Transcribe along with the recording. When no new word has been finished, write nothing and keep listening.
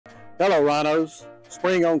Hello, Rhinos.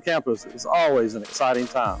 Spring on campus is always an exciting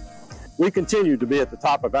time. We continue to be at the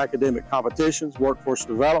top of academic competitions, workforce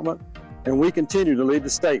development, and we continue to lead the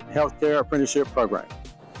state in healthcare apprenticeship program.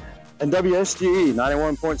 And WSGE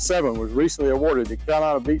 91.7 was recently awarded the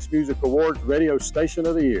Carolina Beach Music Awards Radio Station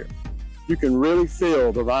of the Year. You can really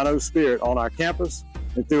feel the Rhino spirit on our campus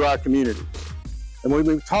and through our communities. And when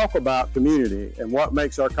we talk about community and what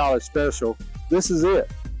makes our college special, this is it.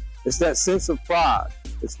 It's that sense of pride.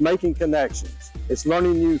 It's making connections. It's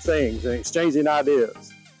learning new things and exchanging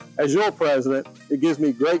ideas. As your president, it gives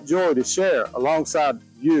me great joy to share alongside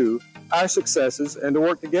you our successes and to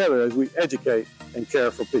work together as we educate and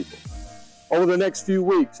care for people. Over the next few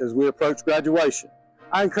weeks as we approach graduation,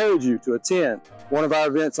 I encourage you to attend one of our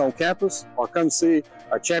events on campus or come see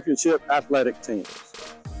our championship athletic teams.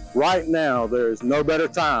 Right now, there is no better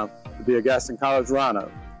time to be a Gaston College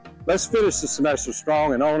Rhino. Let's finish the semester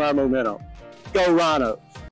strong and on our momentum. Go Rhinos!